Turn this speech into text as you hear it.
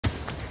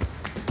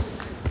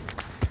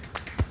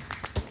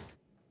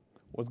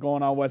What's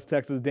going on, West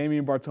Texas?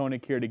 Damian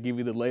Bartonic here to give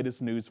you the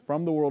latest news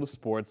from the world of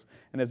sports.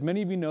 And as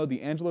many of you know,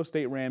 the Angelo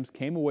State Rams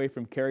came away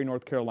from Cary,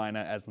 North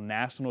Carolina as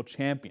national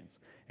champions.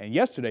 And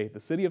yesterday, the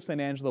city of San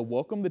Angelo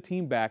welcomed the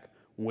team back,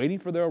 waiting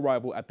for their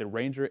arrival at the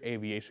Ranger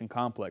Aviation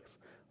Complex.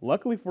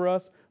 Luckily for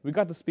us, we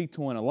got to speak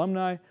to an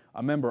alumni,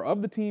 a member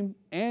of the team,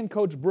 and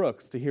Coach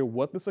Brooks to hear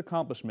what this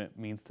accomplishment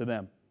means to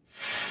them.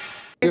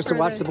 Just to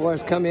watch the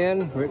boys come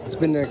in, it's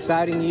been an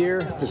exciting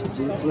year. Just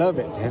love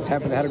it.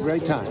 Had a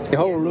great time. The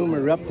whole room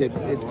erupted.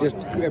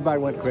 Everybody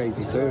went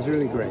crazy. So it was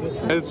really great.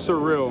 It's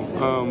surreal.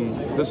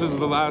 This is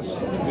the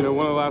last, one of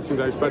the last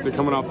things I expected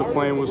coming off the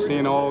plane was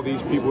seeing all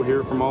these people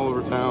here from all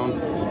over town.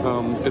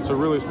 It's a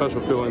really special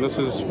feeling. This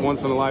is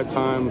once in a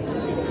lifetime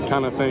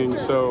kind of thing.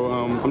 So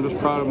I'm just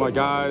proud of my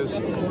guys.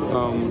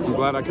 I'm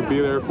glad I could be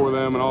there for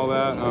them and all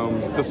that.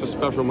 This is a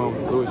special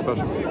moment, really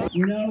special.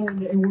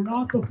 And we're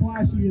not the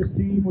flashiest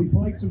team. We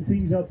played some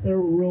teams up there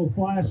were real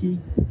flashy,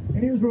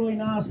 and it was really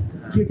nice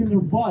kicking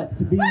their butt,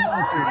 to be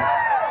honest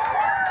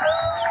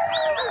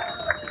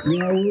with you.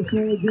 We're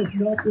sort of just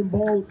nuts and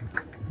bolts,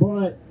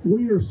 but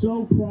we are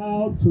so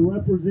proud to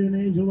represent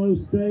Angelo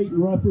State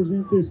and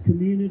represent this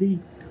community.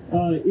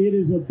 It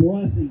is a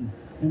blessing,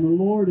 and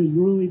the Lord has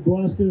really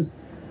blessed us.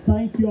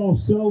 Thank you all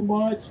so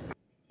much.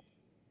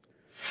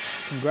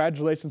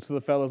 Congratulations to the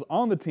fellas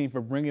on the team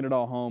for bringing it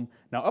all home.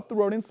 Now up the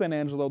road in San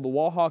Angelo, the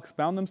Wall Hawks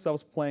found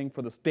themselves playing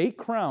for the state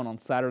crown on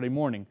Saturday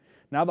morning.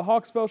 Now the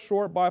Hawks fell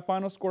short by a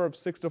final score of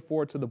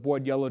 6-4 to the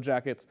Boyd Yellow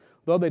Jackets.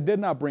 Though they did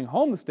not bring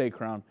home the state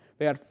crown,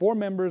 they had 4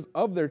 members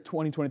of their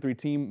 2023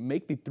 team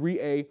make the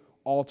 3A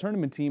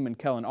All-Tournament team in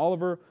Kellen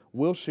Oliver,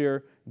 Will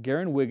Shear,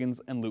 Garen Wiggins,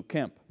 and Luke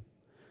Kemp.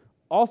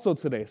 Also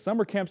today,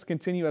 summer camps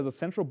continue as the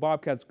Central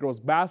Bobcats girls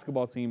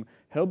basketball team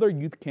held their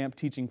youth camp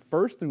teaching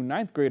 1st through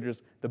 9th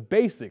graders the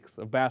basics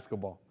of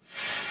basketball.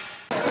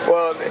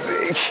 Well,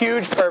 the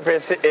huge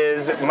purpose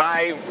is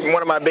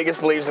one of my biggest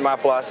beliefs in my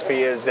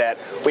philosophy is that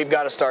we've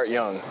got to start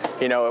young.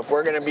 If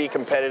we're going to be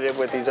competitive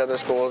with these other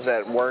schools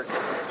that work,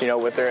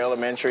 with their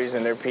elementaries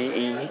and their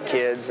PE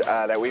kids,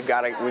 that we've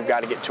got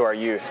to get to our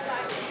youth.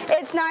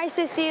 It's nice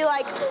to see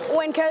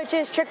when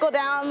coaches trickle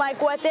down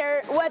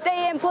what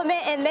they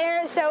implement in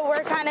there, so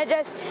we're kind of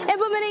just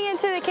implementing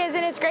into the kids,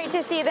 and it's great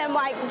to see them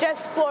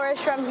just flourish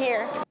from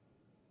here.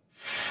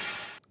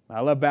 I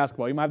love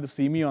basketball. You might have to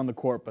see me on the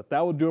court, but that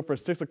will do it for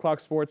 6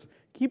 o'clock sports.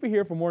 Keep it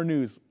here for more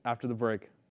news after the break.